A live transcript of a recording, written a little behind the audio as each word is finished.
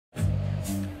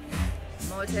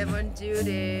MOTAV on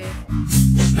duty.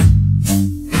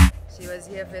 She was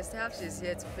here first half, she's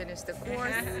here to finish the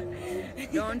course.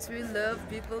 Don't we love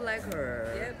people like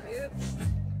her? Yep, yep.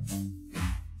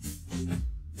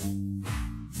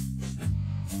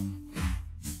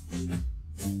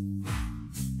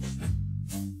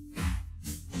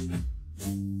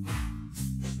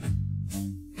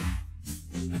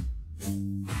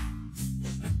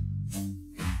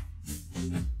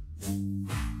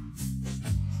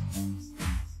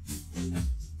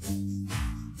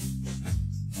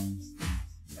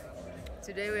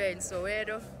 Today we're in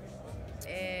Soweto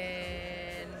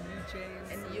and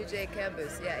UJ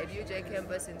campus. Yeah, at UJ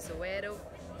campus in Soweto.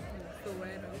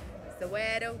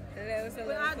 Soweto. We are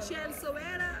in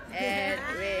Soweto. And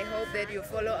we hope that you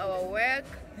follow our work,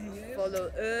 follow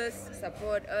us,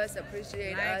 support us,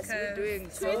 appreciate us. We're doing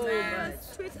so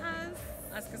much. Tweet us.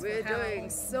 Ask us We're doing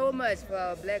so much for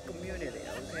our black community,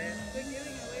 okay? We're giving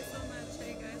away so much,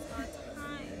 hey guys, our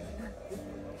time,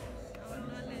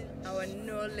 our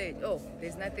knowledge. Oh,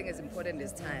 there's nothing as important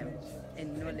as time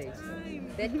and knowledge.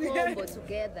 That combo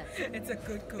together. It's a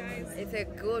good combo. It's a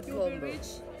good You'll combo. be rich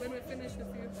when we finish with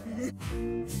you.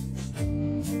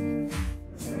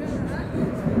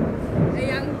 A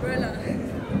young umbrella.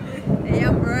 A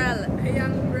umbrella. A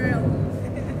young umbrella.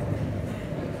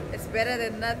 It's better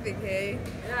than nothing, hey?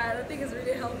 Yeah, I don't think it's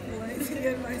really helpful. I need to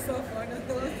get myself one of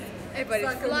those. Hey, but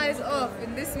it flies off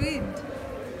in this wind.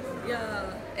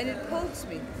 Yeah. And it pokes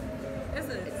me. Is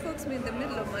it? It pokes me in the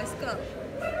middle of my skull.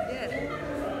 Yeah.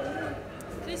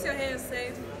 At least your hair is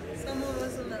safe. Some of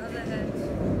us on the other hand.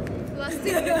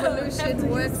 Plastic revolution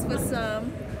works for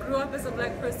some. Grew up as a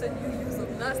black person, you use a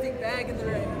plastic bag in the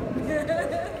rain.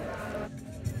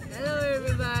 Hello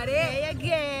everybody. Hey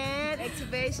again.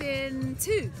 Activation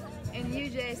 2 in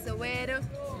UJ Soweto.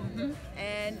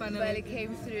 And finally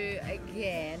came through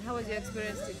again. How was your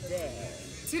experience today?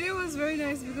 Today was very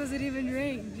nice because it even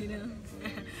rained, you know.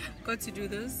 Got to do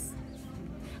this.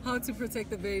 How to protect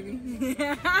the baby.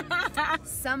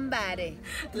 Somebody,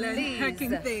 please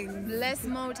bless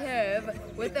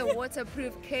MOTAV with a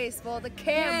waterproof case for the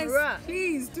camera. Yes,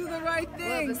 please do the right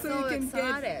thing We're so you can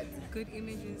excited. get good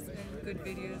images and good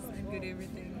videos and good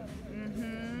everything.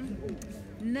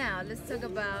 Now let's talk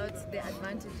about the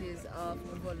advantages of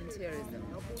volunteerism.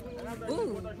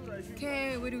 Ooh,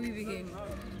 okay, where do we begin?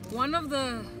 One of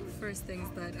the first things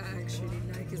that I actually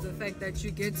like is the fact that you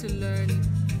get to learn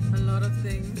a lot of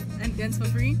things and dance for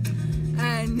free,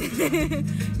 and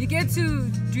you get to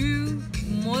do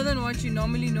more than what you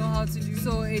normally know how to do,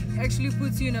 so it actually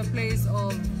puts you in a place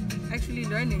of actually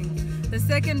learning. The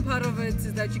second part of it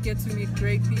is that you get to meet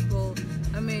great people.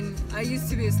 I mean, I used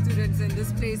to be a student, and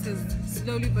this place has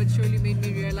slowly but surely made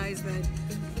me realize that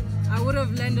I would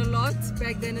have learned a lot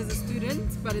back then as a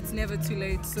student, but it's never too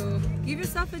late. So give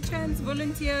yourself a chance,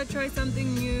 volunteer, try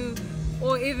something new,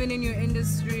 or even in your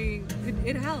industry,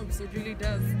 it helps, it really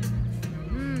does.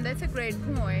 That's a great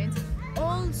point.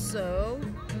 Also,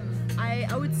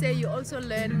 I would say you also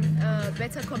learn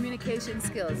better communication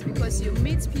skills, because you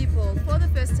meet people for the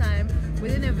first time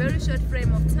within a very short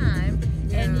frame of time,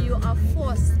 and you are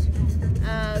forced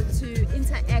to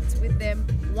interact with them,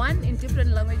 one, in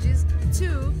different languages,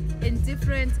 two, in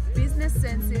different business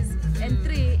senses, and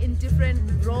three, in different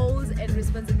roles and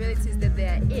responsibilities that they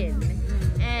are in.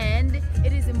 And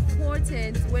it is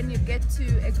important when you get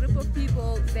to a group of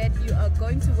people that you are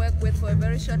going to work with for a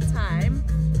very short time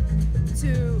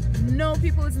to know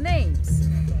people's names.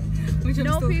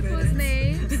 Know people's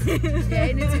names. Yeah,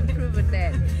 you need to improve with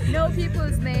that. Know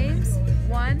people's names,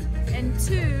 one, and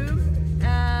two,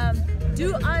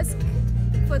 do ask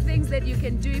for things that you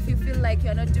can do if you feel like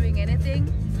you're not doing anything.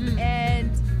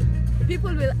 And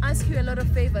people will ask you a lot of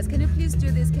favors. Can you please do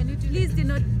this? Can you please do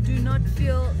not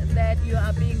feel that you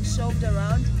are being shoved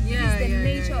around? It's the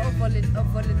nature of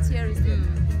volunteerism.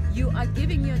 You are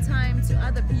giving your time to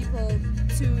other people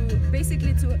to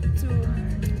basically to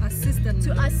assist them,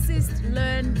 to assist,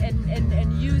 learn,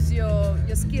 and use your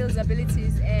skills,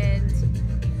 abilities,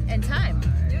 and time.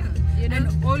 Yeah, you know?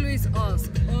 And always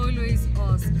ask. Always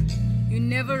ask. You're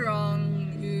never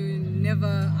wrong. You're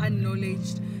never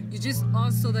unknowledged. You just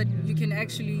ask so that you can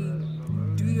actually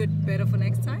do it better for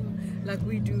next time. Like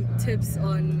we do tips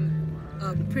on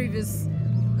previous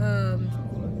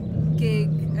gig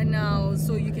and now,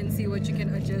 so you can see what you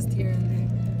can adjust here and there.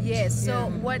 Yes, so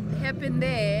what happened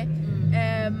there,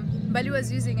 Bali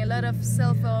was using a lot of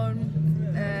cell phone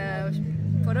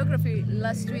photography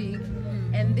last week,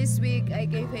 and this week I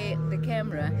gave her the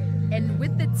camera, and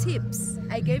with the tips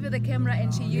I gave her the camera,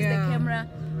 and she used the camera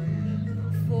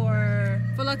for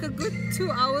for like a good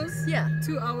 2 hours. Yeah.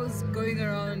 2 hours going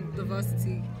around the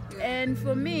varsity. Yeah. And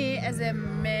for me, as a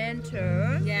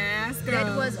mentor, Yes, girl.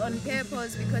 that was on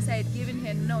purpose because I had given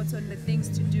her notes on the things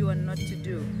to do and not to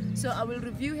do. So I will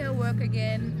review her work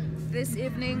again this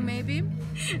evening, maybe,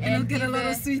 and I'll get a give lot her-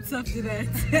 of sweets after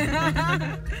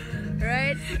that.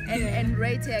 right, and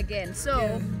rate her again. So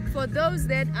Yeah. for those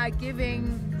that are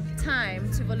giving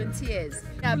time to volunteers,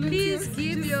 please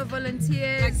give just your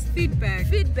volunteers Like feedback.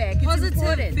 feedback. It's Positive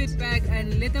important. feedback,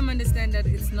 and let them understand that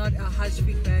it's not a harsh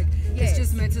feedback. Yes. It's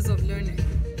just matters of learning.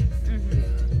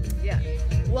 Yeah.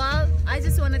 Well, I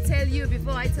just want to tell you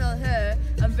before I tell her,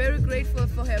 I'm very grateful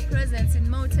for her presence in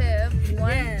MOTAV. One,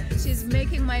 Yeah. she's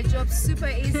making my job super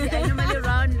easy. I normally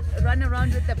run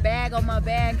around with the bag on my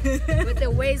back, with the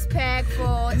waist pack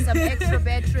for some extra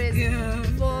batteries. Yeah.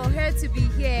 For her to be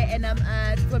here and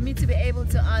for me to be able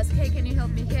to ask, hey, can you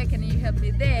help me here? Can you help me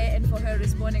there? And for her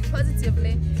responding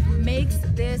positively makes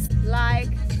this like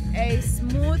a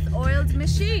smooth oiled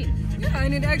machine Yeah,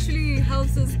 and it actually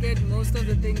helps us get most of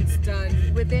the things done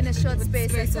within a short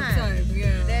space space of of time. time.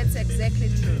 Yeah. That's exactly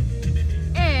true.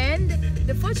 And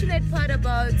the fortunate part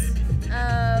about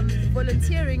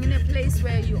volunteering in a place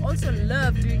where you also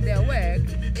love doing their work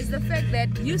is the fact that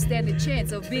you stand a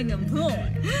chance of being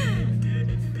employed.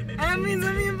 That means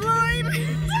I'm employed.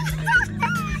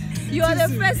 You are the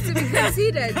first to be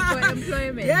considered for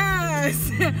employment. Yes.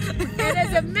 And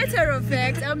as a matter of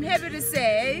fact, I'm happy to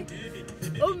say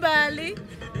Umbali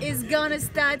is gonna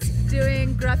start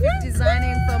doing graphic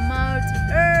designing for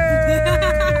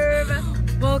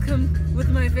MOTAV. Welcome with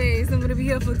my face. I'm gonna be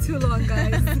here for too long,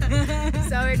 guys.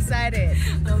 So excited.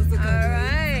 I'm so All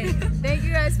right. Thank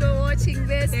you guys for watching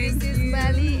this. Thank This is you.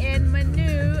 Bali and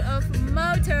Manu of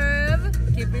MOTAV.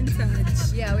 Keep in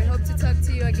touch. Yeah, we hope to talk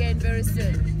to you again very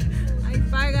soon.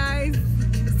 Bye, guys.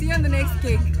 See you on the next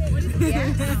gig.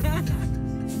 Yeah.